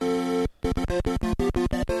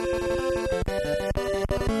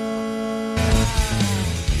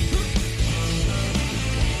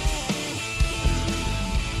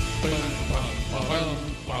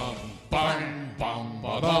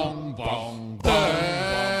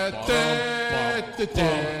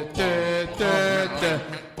USA,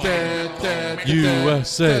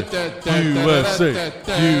 USA,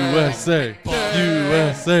 USA,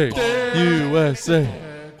 USA, USA,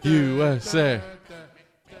 USA.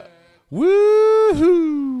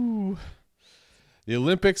 Woohoo! The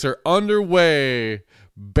Olympics are underway,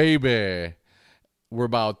 baby. We're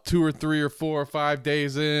about 2 or 3 or 4 or 5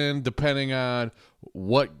 days in, depending on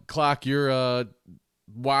what clock you're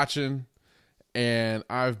watching. And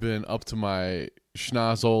I've been up to my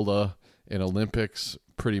schnozola in Olympics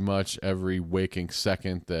pretty much every waking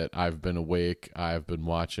second that I've been awake. I've been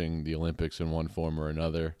watching the Olympics in one form or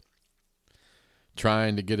another.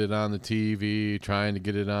 Trying to get it on the TV, trying to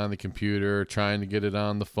get it on the computer, trying to get it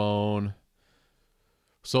on the phone.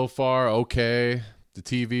 So far, okay. The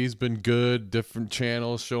TV's been good, different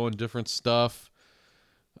channels showing different stuff.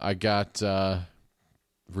 I got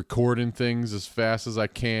recording things as fast as I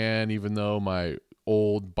can, even though my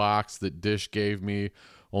old box that Dish gave me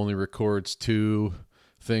only records 2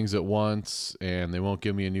 things at once, and they won't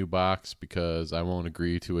give me a new box because I won't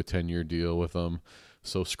agree to a 10-year deal with them.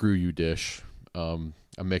 So screw you, Dish. I'm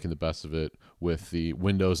making the best of it with the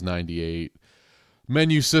Windows 98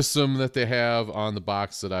 menu system that they have on the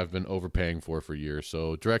box that I've been overpaying for years.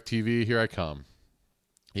 So DirecTV, here I come.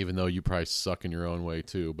 Even though you probably suck in your own way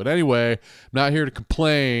too. But anyway, I'm not here to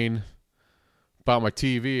complain about my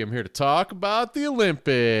TV. I'm here to talk about the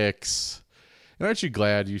Olympics. And aren't you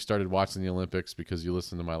glad you started watching the Olympics because you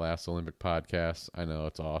listened to my last Olympic podcast? I know,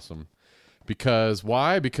 it's awesome. Because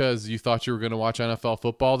why? Because you thought you were going to watch NFL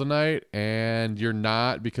football tonight, and you're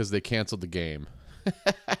not because they canceled the game.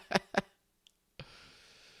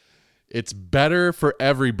 It's better for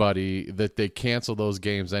everybody that they cancel those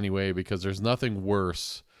games anyway, because there's nothing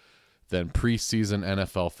worse than preseason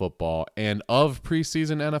NFL football. And of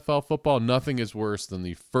preseason NFL football, nothing is worse than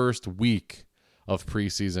the first week of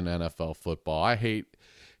preseason NFL football. I hate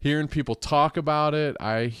hearing people talk about it.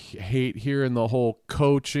 I hate hearing the whole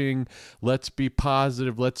coaching. Let's be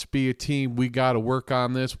positive. Let's be a team. We got to work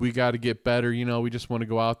on this. We got to get better. You know, we just want to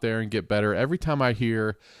go out there and get better. Every time I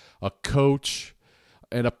hear a coach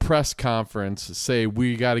at a press conference say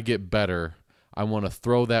we got to get better, I want to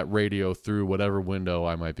throw that radio through whatever window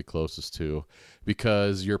I might be closest to,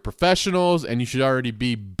 because you're professionals and you should already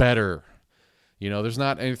be better. You know, there's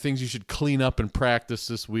not any things you should clean up and practice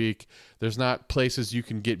this week. There's not places you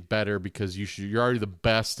can get better because you're already the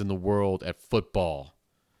best in the world at football.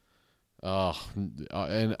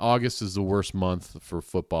 And August is the worst month for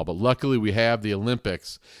football, but luckily we have the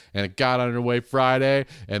Olympics, and it got underway Friday,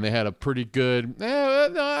 and they had a pretty good.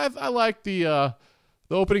 I like the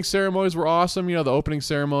opening ceremonies were awesome. You know, the opening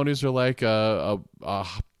ceremonies are like a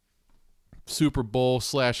Super Bowl /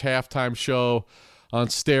 halftime show on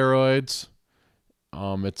steroids.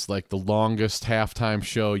 It's like the longest halftime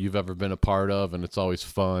show you've ever been a part of, and it's always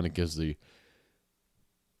fun. It gives the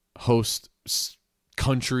host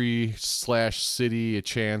country / city a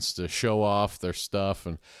chance to show off their stuff,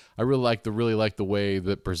 and I really like the way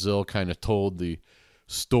that Brazil kind of told the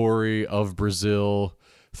story of Brazil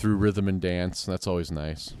through rhythm and dance. That's always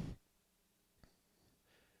nice.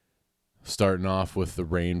 Starting off with the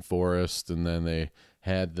rainforest, and then they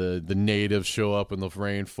had the natives show up in the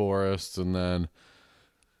rainforest, and then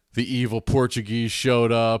the evil Portuguese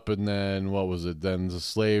showed up, and then what was it? Then the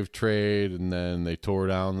slave trade, and then they tore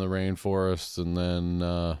down the rainforest, and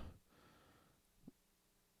then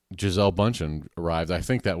Gisele Bündchen arrived. I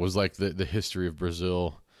think that was like the history of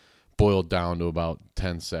Brazil boiled down to about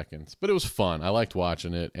 10 seconds. But it was fun. I liked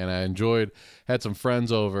watching it, and I had some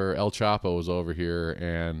friends over. El Chapo was over here,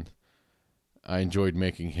 and I enjoyed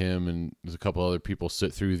making him and there's a couple other people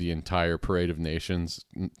sit through the entire Parade of Nations.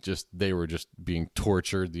 They were just being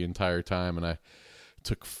tortured the entire time, and I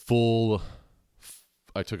took a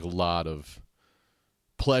lot of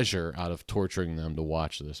pleasure out of torturing them to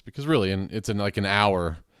watch this, because really, it's in like an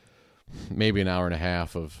hour, maybe an hour and a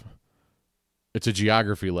half it's a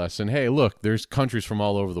geography lesson. Hey, look, there's countries from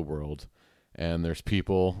all over the world, and there's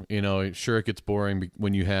people, you know, sure, it gets boring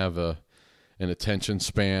when you have an attention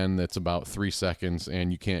span that's about 3 seconds,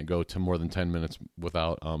 and you can't go to more than 10 minutes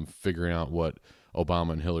without figuring out what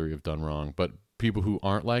Obama and Hillary have done wrong. But people who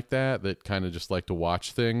aren't like that kind of just like to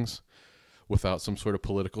watch things without some sort of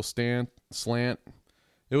political slant,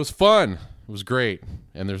 it was fun. It was great.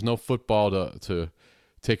 And there's no football to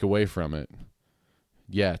take away from it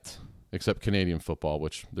yet, except Canadian football,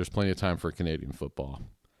 which there's plenty of time for Canadian football.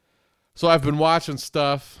 So I've been watching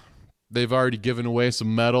stuff. They've already given away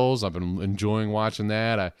some medals. I've been enjoying watching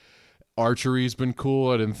that. Archery's been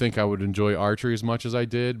cool. I didn't think I would enjoy archery as much as I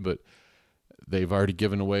did, but they've already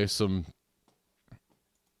given away some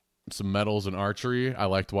some medals in archery. I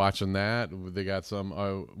liked watching that. They got some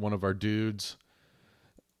one of our dudes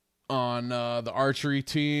on the archery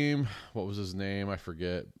team. What was his name? I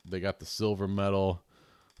forget. They got the silver medal,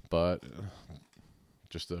 but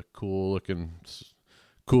just a cool looking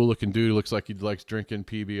dude. Looks like he likes drinking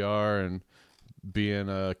PBR and being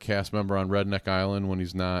a cast member on Redneck Island when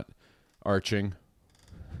he's not arching.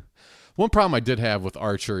 One problem I did have with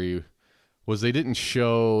archery was they didn't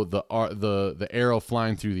show the arrow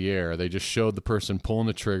flying through the air. They just showed the person pulling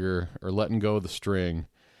the trigger or letting go of the string,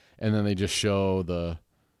 and then they just show the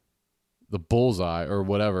bullseye or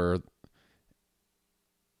whatever.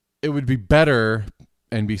 It would be better,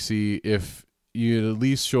 NBC, if you at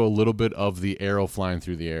least show a little bit of the arrow flying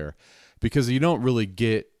through the air, because you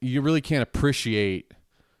really can't appreciate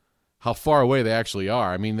how far away they actually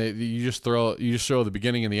are. I mean, you just show the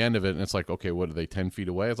beginning and the end of it, and it's like, okay, what are they, 10 feet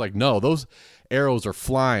away? It's like, no, those arrows are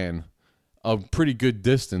flying a pretty good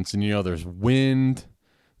distance, and there's wind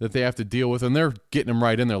that they have to deal with, and they're getting them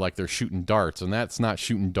right in there like they're shooting darts, and that's not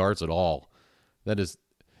shooting darts at all. Those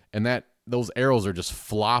arrows are just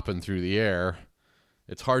flopping through the air.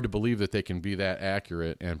 It's hard to believe that they can be that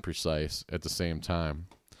accurate and precise at the same time.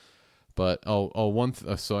 But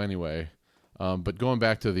so anyway. But going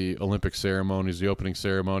back to the Olympic ceremonies, the opening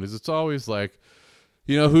ceremonies, it's always like,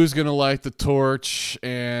 who's going to light the torch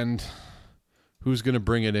and who's going to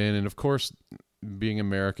bring it in. And, of course, being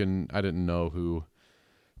American, I didn't know who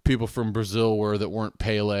people from Brazil were that weren't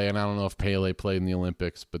Pele. And I don't know if Pele played in the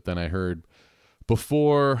Olympics. But then I heard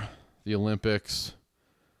before the Olympics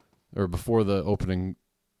or before the opening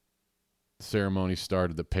ceremony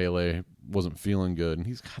started that Pele wasn't feeling good. And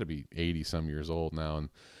he's got to be 80-some years old now. And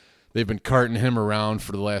they've been carting him around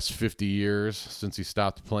for the last 50 years since he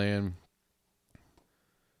stopped playing.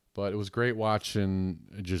 But it was great watching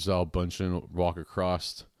Gisele Bündchen walk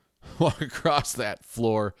across that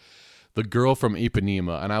floor. The girl from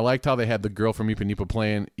Ipanema. And I liked how they had the girl from Ipanema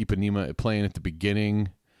playing at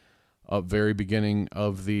the very beginning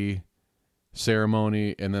of the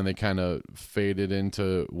ceremony. And then they kind of faded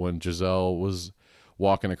into when Gisele was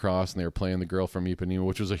walking across, and they were playing the girl from Ipanema,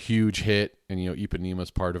 which was a huge hit. And, Ipanema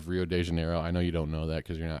is part of Rio de Janeiro. I know you don't know that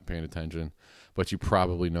because you're not paying attention, but you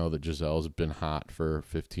probably know that Gisele's been hot for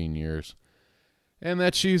 15 years. And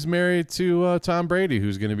that she's married to Tom Brady,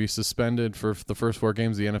 who's going to be suspended for the first 4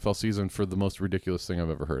 games of the NFL season for the most ridiculous thing I've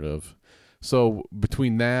ever heard of. So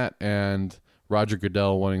between that and Roger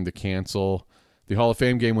Goodell wanting to cancel the Hall of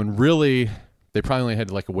Fame game, when really they probably only had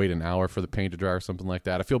to wait an hour for the paint to dry or something like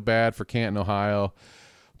that. I feel bad for Canton, Ohio,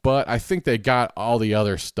 but I think they got all the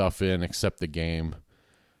other stuff in except the game.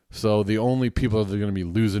 So the only people that are going to be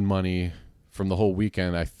losing money from the whole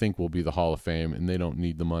weekend, I think, will be the Hall of Fame, and they don't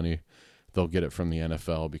need the money. They'll get it from the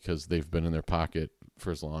NFL because they've been in their pocket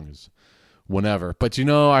for as long as whenever. But,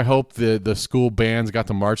 I hope the school bands got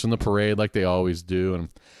to march in the parade like they always do, and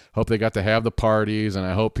hope they got to have the parties, and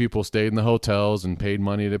I hope people stayed in the hotels and paid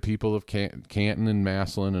money to people of Canton and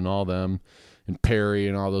Massillon and all them, and Perry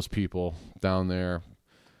and all those people down there.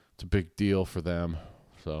 It's a big deal for them.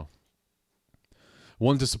 So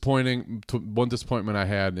one disappointment I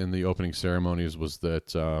had in the opening ceremonies was that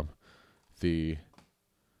the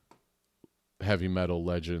heavy metal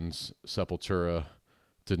legends Sepultura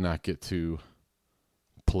did not get to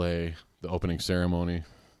play the opening ceremony.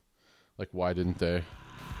 Why didn't they?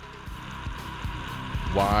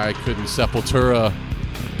 Why couldn't Sepultura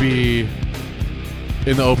be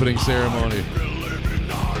in the opening ceremony?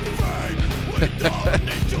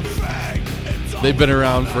 They've been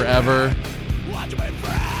around forever.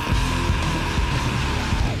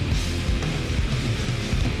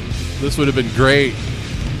 This would have been great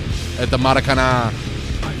at the Maracana.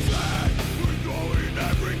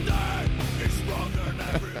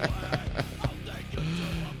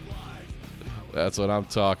 That's what I'm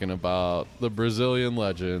talking about. The Brazilian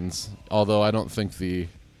legends. Although I don't think the...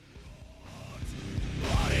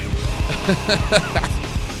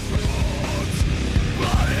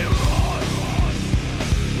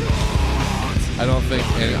 I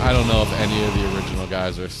don't know if any of the original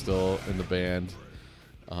guys are still in the band.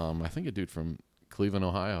 I think a dude from Cleveland,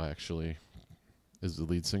 Ohio, actually, is the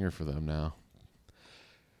lead singer for them now.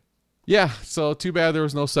 Yeah, so too bad there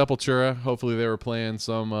was no Sepultura. Hopefully they were playing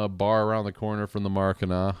some bar around the corner from the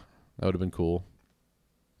Maracana. That would have been cool.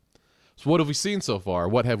 So what have we seen so far?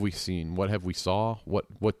 What have we seen? What have we saw?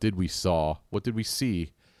 What did we saw? What did we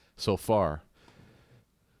see so far?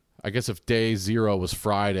 I guess if day 0 was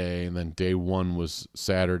Friday, and then day 1 was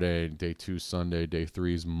Saturday, day 2 Sunday, day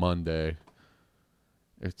 3 is Monday.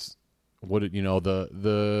 It's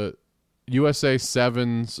the USA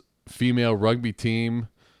Sevens female rugby team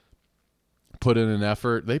put in an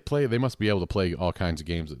effort. They must be able to play all kinds of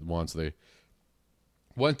games at once. They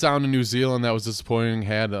went down to New Zealand. That was disappointing.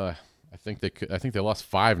 Had I think they lost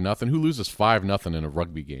 5-0. Who loses 5-0 in a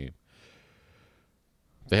rugby game?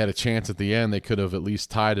 They had a chance at the end. They could have at least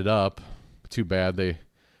tied it up. Too bad. They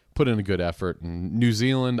put in a good effort. And New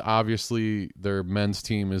Zealand, obviously, their men's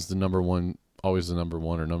team is the number one, always the number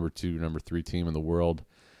one or number two, number three team in the world.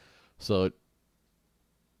 So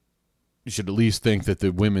you should at least think that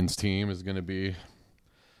the women's team is going to be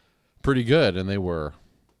pretty good, and they were.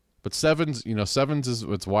 But sevens is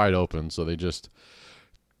it's wide open, so they just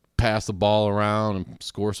pass the ball around and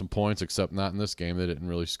score some points. Except not in this game; they didn't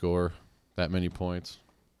really score that many points.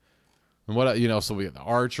 And so we had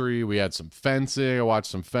archery, we had some fencing. I watched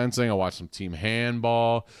some fencing. I watched some team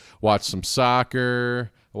handball. Watched some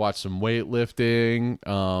soccer. I watched some weightlifting.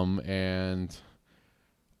 And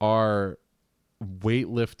our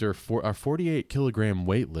weightlifter, our 48 kilogram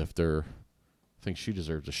weightlifter, I think she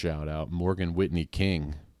deserves a shout out. Morgan Whitney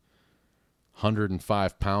King,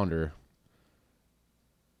 105 pounder,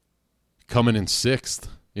 coming in 6th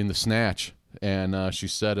in the snatch, and she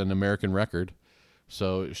set an American record.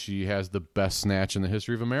 So she has the best snatch in the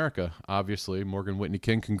history of America. Obviously, Morgan Whitney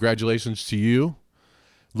King, congratulations to you.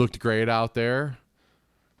 Looked great out there,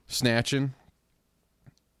 snatching.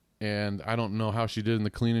 And I don't know how she did in the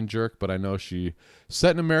clean and jerk, but I know she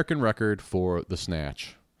set an American record for the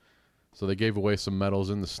snatch. So they gave away some medals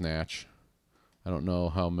in the snatch. I don't know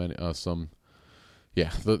how many. It's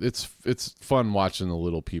fun watching the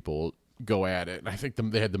little people go at it. I think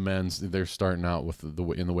they had the men's. They're starting out with in the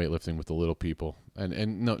weightlifting with the little people,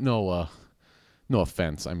 and no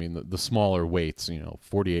offense. I mean the smaller weights,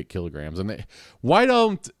 48 kilograms, and why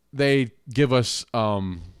don't they give us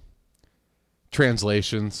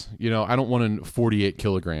translations? I don't want 48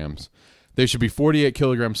 kilograms. They should be 48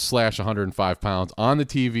 kilograms / 105 pounds on the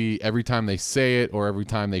TV every time they say it or every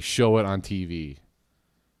time they show it on TV.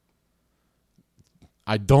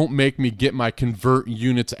 Don't make me get my Convert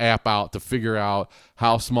Units app out to figure out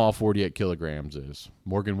how small 48 kilograms is.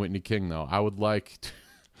 Morgan Whitney King, though,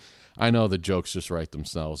 I know the jokes just write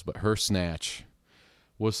themselves, but her snatch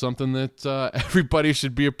was something that everybody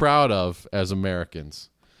should be proud of as Americans.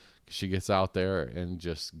 She gets out there and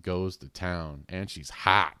just goes to town, and she's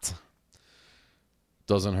hot.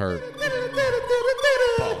 Doesn't hurt.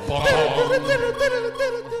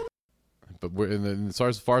 But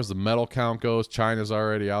as far as the medal count goes, China's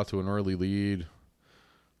already out to an early lead.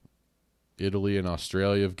 Italy and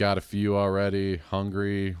Australia have got a few already.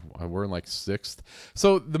 Hungary, we're in 6th.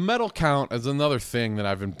 So the medal count is another thing that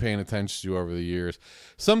I've been paying attention to over the years.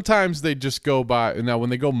 Sometimes they just go by, now when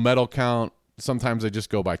they go medal count, sometimes they just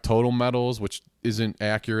go by total medals, which isn't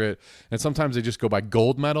accurate. And sometimes they just go by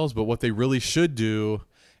gold medals. But what they really should do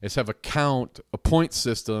is have a point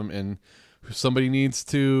system, and somebody needs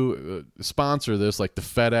to sponsor this, like the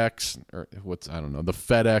FedEx the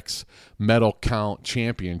FedEx Medal Count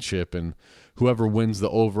Championship, and whoever wins the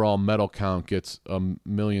overall medal count gets $1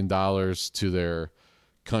 million to their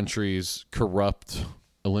country's corrupt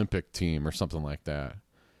Olympic team or something like that.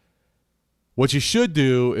 What you should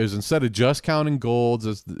do is, instead of just counting golds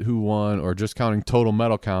as who won or just counting total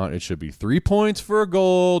medal count, it should be 3 points for a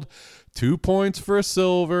gold, 2 points for a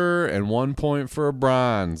silver, and 1 point for a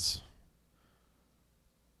bronze.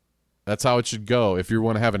 That's how it should go if you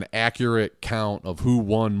want to have an accurate count of who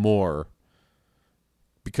won more.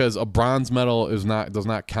 Because a bronze medal does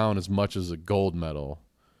not count as much as a gold medal.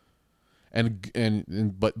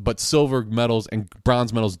 But silver medals and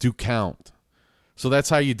bronze medals do count. So that's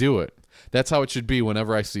how you do it. That's how it should be.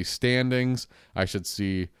 Whenever I see standings, I should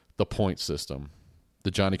see the point system.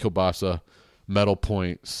 The Johnny Kobasa medal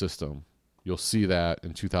point system. You'll see that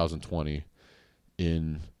in 2020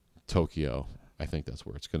 in Tokyo. I think that's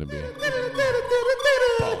where it's going to be.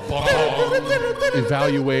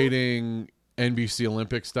 Evaluating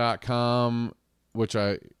NBCOlympics.com, which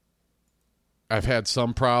I've had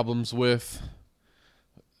some problems with.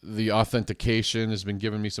 The authentication has been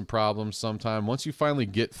giving me some problems sometime. Once you finally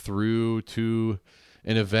get through to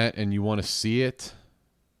an event and you want to see it,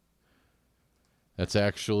 that's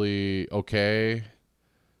actually okay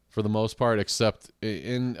for the most part, except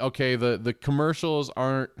the commercials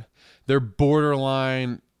they're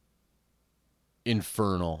borderline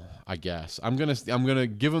infernal, I guess. I'm gonna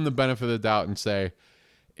give them the benefit of the doubt and say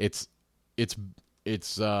it's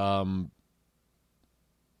on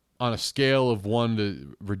a scale of 1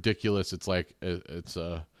 to ridiculous, it's it's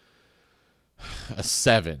a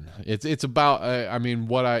 7. It's about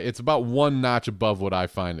it's about one notch above what I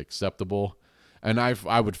find acceptable, and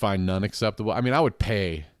I would find none acceptable. I mean, I would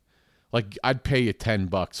pay Like, I'd pay you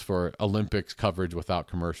 $10 for Olympics coverage without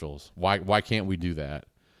commercials. Why can't we do that?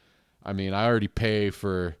 I mean, I already pay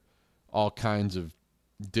for all kinds of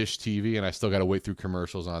dish TV, and I still got to wait through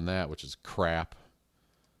commercials on that, which is crap.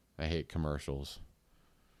 I hate commercials.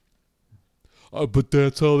 Oh, but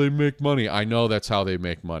that's how they make money. I know that's how they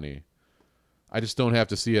make money. I just don't have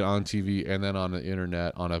to see it on TV and then on the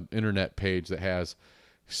internet, on an internet page that has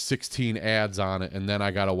 16 ads on it, and then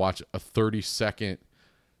I got to watch a 30-second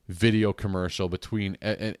video commercial between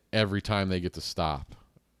every time they get to stop.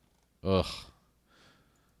 Ugh.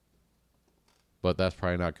 But that's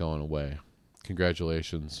probably not going away.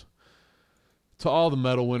 Congratulations to all the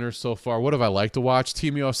medal winners so far. What have I liked to watch?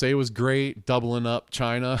 Team USA was great, doubling up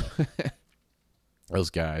China. Those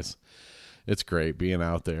guys. It's great being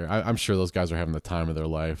out there. I'm sure those guys are having the time of their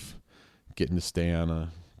life, getting to stay on a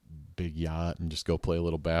big yacht and just go play a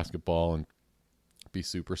little basketball and be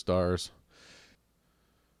superstars.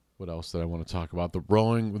 What else did I want to talk about? The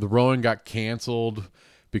rowing got canceled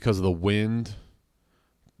because of the wind.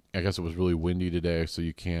 I guess it was really windy today, so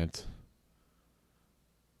you can't.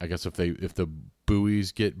 I guess if the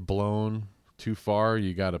buoys get blown too far,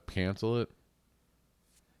 you got to cancel it.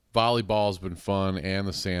 Volleyball's been fun, and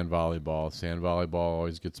the sand volleyball. Sand volleyball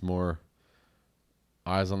always gets more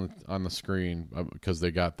eyes on the screen because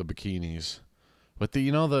they got the bikinis. But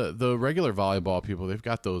the regular volleyball people, they've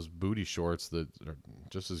got those booty shorts that are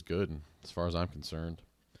just as good as far as I'm concerned.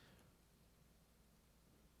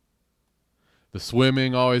 The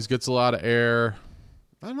swimming always gets a lot of air.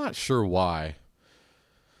 I'm not sure why.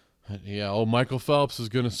 Yeah, Michael Phelps is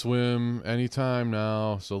going to swim anytime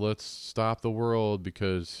now, so let's stop the world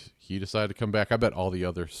because he decided to come back. I bet all the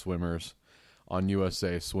other swimmers on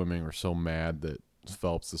USA Swimming were so mad that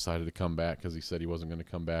Phelps decided to come back because he said he wasn't going to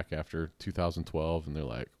come back after 2012, and they're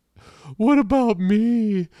like, what about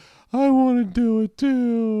me? I want to do it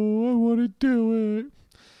too. I want to do it.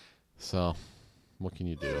 So, what can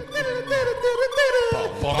you do?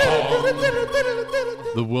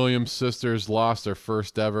 The Williams sisters lost their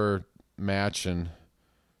first ever match in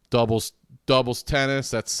doubles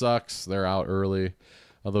tennis. That sucks. They're out early.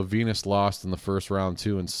 Although Venus lost in the first round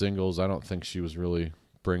too in singles, I don't think she was really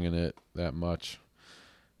bringing it that much.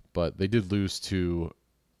 But they did lose to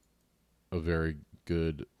a very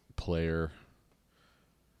good player.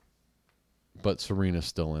 But Serena's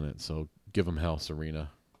still in it, so give them hell, Serena.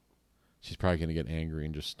 She's probably going to get angry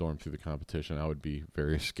and just storm through the competition. I would be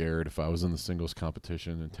very scared if I was in the singles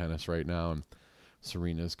competition in tennis right now and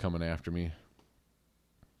Serena's coming after me.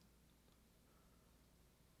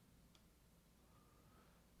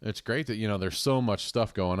 It's great that, there's so much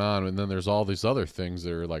stuff going on, and then there's all these other things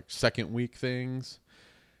that are like second week things,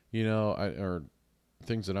 or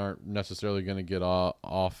things that aren't necessarily going to get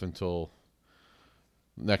off until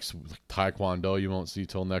next. Taekwondo you won't see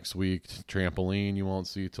till next week. Trampoline you won't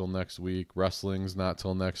see till next week. Wrestling's not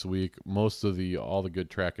till next week. Most of all the good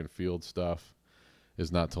track and field stuff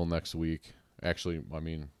is not till next week. Actually, I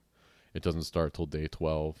mean, it doesn't start till day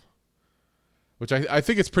 12, which I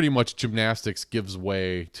think it's pretty much gymnastics gives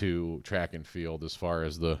way to track and field as far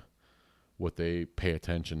as what they pay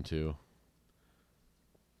attention to.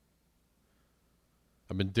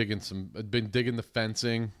 I've been digging the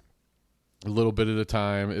fencing a little bit at a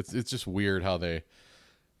time. It's just weird how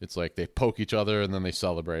it's like they poke each other and then they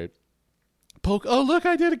celebrate. Poke. Oh, look,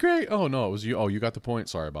 I did it great. Oh, no, it was you. Oh, you got the point.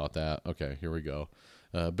 Sorry about that. Okay, here we go.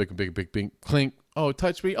 Big, clink. Oh,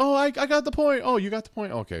 touch me. Oh, I got the point. Oh, you got the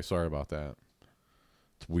point. Okay, sorry about that.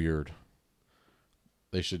 It's weird.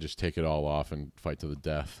 They should just take it all off and fight to the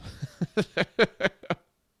death.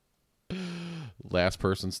 Last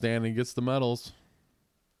person standing gets the medals.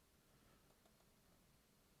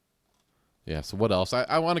 Yeah, so what else?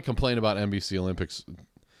 I want to complain about NBC Olympics,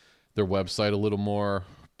 their website a little more,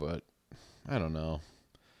 but I don't know.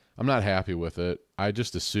 I'm not happy with it. I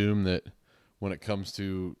just assume that when it comes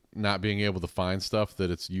to not being able to find stuff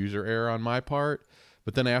that it's user error on my part.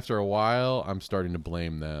 But then after a while, I'm starting to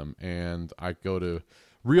blame them. And I go to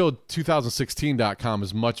Rio2016.com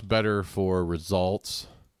is much better for results.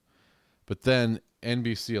 But then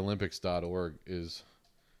NBCOlympics.org is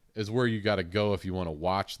where you got to go if you want to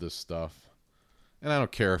watch this stuff. And I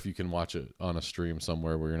don't care if you can watch it on a stream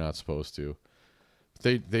somewhere where you're not supposed to.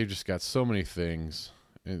 They've just got so many things.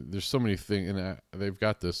 And there's so many things. And they've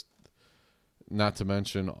got this, not to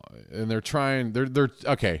mention, and they're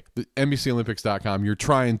okay, the NBCOlympics.com, you're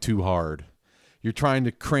trying too hard. You're trying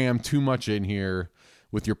to cram too much in here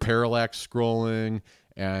with your parallax scrolling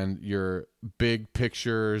and your big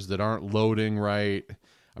pictures that aren't loading right.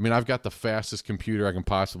 I mean, I've got the fastest computer I can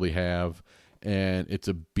possibly have, and it's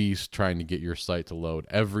a beast trying to get your site to load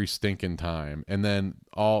every stinking time. And then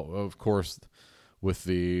of course, with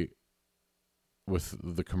the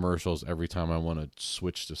commercials every time I want to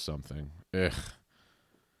switch to something. Ugh.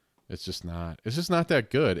 It's just not that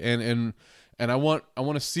good. And I want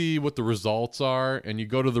to see what the results are, and you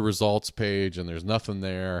go to the results page and there's nothing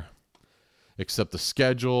there except the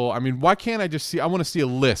schedule. I mean, why can't I just see? I want to see a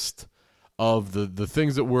list of the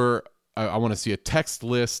things that I want to see a text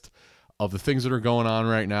list of the things that are going on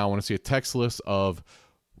right now. I want to see a text list of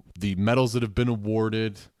the medals that have been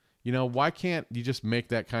awarded. You know, why can't you just make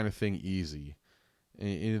that kind of thing easy?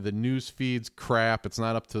 The news feed's crap. It's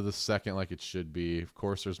not up to the second like it should be. Of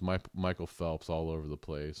course, there's Michael Phelps all over the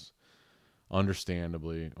place.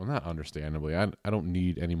 Understandably. Well, not understandably. I don't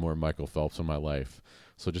need any more Michael Phelps in my life.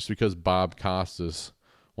 So just because Bob Costas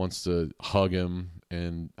wants to hug him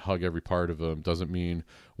and hug every part of him doesn't mean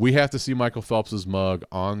we have to see Michael Phelps's mug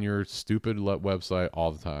on your stupid website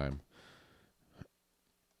all the time.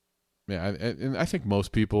 Yeah, and I think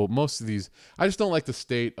most of these, I just don't like the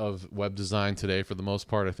state of web design today for the most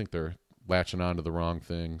part. I think they're latching on to the wrong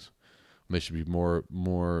things. They should be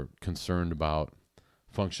more concerned about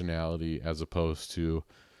functionality as opposed to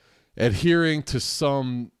adhering to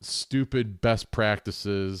some stupid best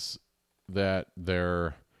practices that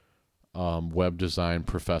their web design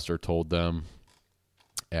professor told them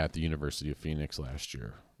at the University of Phoenix last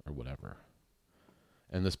year or whatever.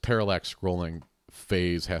 And this parallax scrolling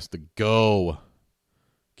phase has to go.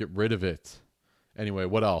 Get rid of it. Anyway,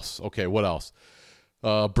 what else? Okay, what else?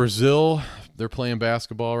 Brazil, they're playing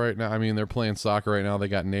basketball right now. I mean, they're playing soccer right now. They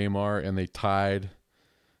got Neymar, and they tied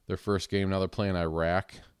their first game. Now they're playing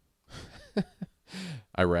Iraq.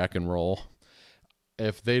 Iraq and roll.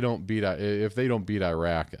 If they don't beat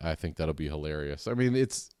Iraq, I think that'll be hilarious. I mean,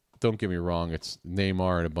 don't get me wrong, it's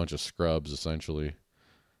Neymar and a bunch of scrubs essentially.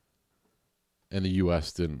 And the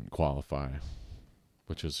U.S. didn't qualify,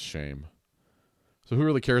 which is a shame. So who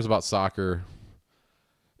really cares about soccer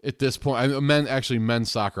at this point?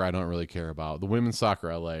 Men's soccer I don't really care about. The women's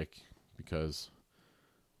soccer I like because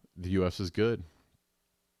the U.S. is good.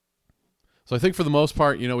 So I think for the most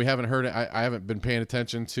part, we haven't heard it. I haven't been paying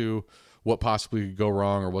attention to what possibly could go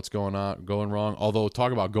wrong or what's going wrong. Although,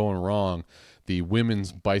 talk about going wrong, the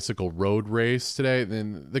women's bicycle road race today,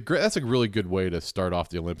 then that's a really good way to start off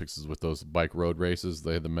the Olympics is with those bike road races.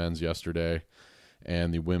 They had the men's yesterday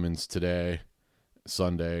and the women's today,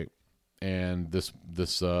 Sunday. And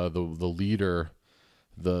the leader,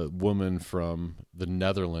 the woman from the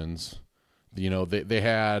Netherlands, they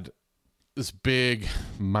had this big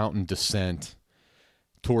mountain descent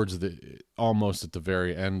towards almost at the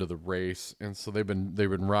very end of the race, and so they've been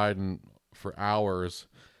riding for hours,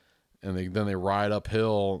 and then they ride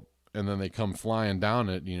uphill, and then they come flying down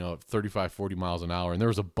at 35, 40 miles an hour. And there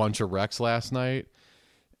was a bunch of wrecks last night,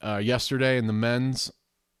 yesterday in the men's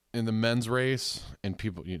race, and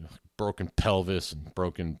people broken pelvis and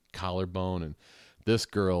broken collarbone, and this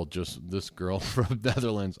girl from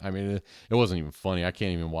Netherlands, I mean, it wasn't even funny. I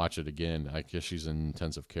can't even watch it again. I guess she's in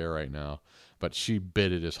intensive care right now. But she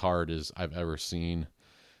bit it as hard as I've ever seen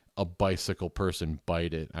a bicycle person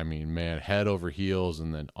bite it. I mean, man, head over heels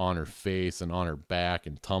and then on her face and on her back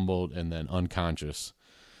and tumbled and then unconscious.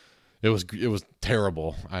 It was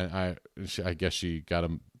terrible. I guess she got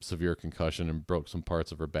a severe concussion and broke some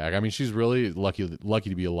parts of her back. I mean, she's really lucky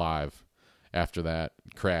to be alive after that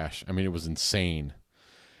crash. I mean, it was insane.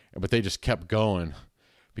 But they just kept going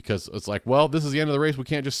because it's like, well, this is the end of the race. We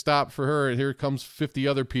can't just stop for her. And here comes 50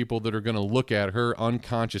 other people that are going to look at her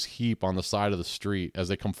unconscious heap on the side of the street as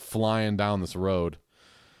they come flying down this road.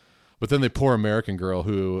 But then the poor American girl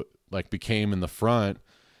who became in the front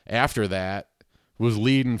after that was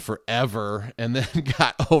leading forever and then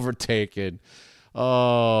got overtaken.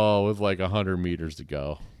 Oh, with 100 meters to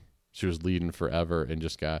go. She was leading forever and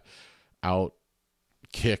just got out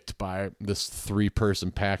kicked by this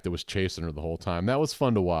 3-person pack that was chasing her the whole time. That was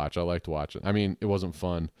fun to watch. I liked watching. I mean, it wasn't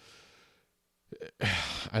fun.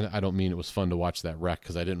 I don't mean it was fun to watch that wreck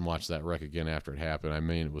because I didn't watch that wreck again after it happened. I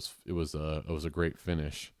mean, it was a great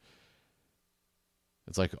finish.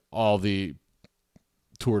 It's like all the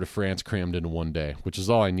Tour de France crammed into one day, which is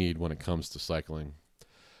all I need when it comes to cycling.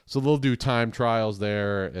 So they'll do time trials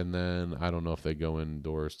there, and then I don't know if they go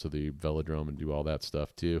indoors to the velodrome and do all that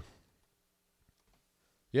stuff too.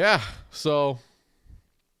 Yeah, so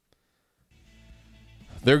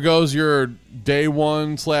there goes your day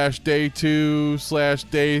 1/day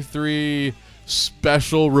 2/day 3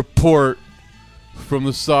 special report from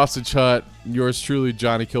the Sausage Hut. Yours truly,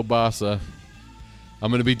 Johnny Kilbasa.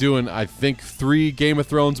 I'm going to be doing, I think, 3 Game of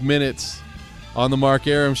Thrones minutes on the Mark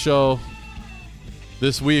Arum Show.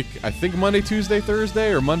 this week. I think Monday, Tuesday,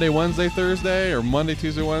 Thursday, or Monday, Wednesday, Thursday, or Monday,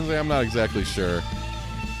 Tuesday, Wednesday. I'm not exactly sure.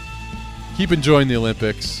 Keep enjoying the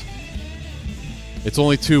Olympics. It's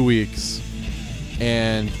only 2 weeks,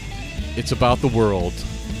 and it's about the world.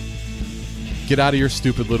 Get out of your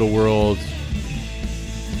stupid little world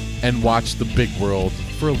and watch the big world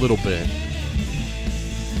for a little bit,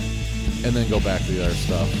 and then go back to the other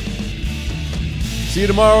stuff. See you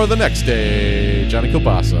tomorrow or the next day. Johnny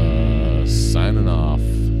Kilbasa.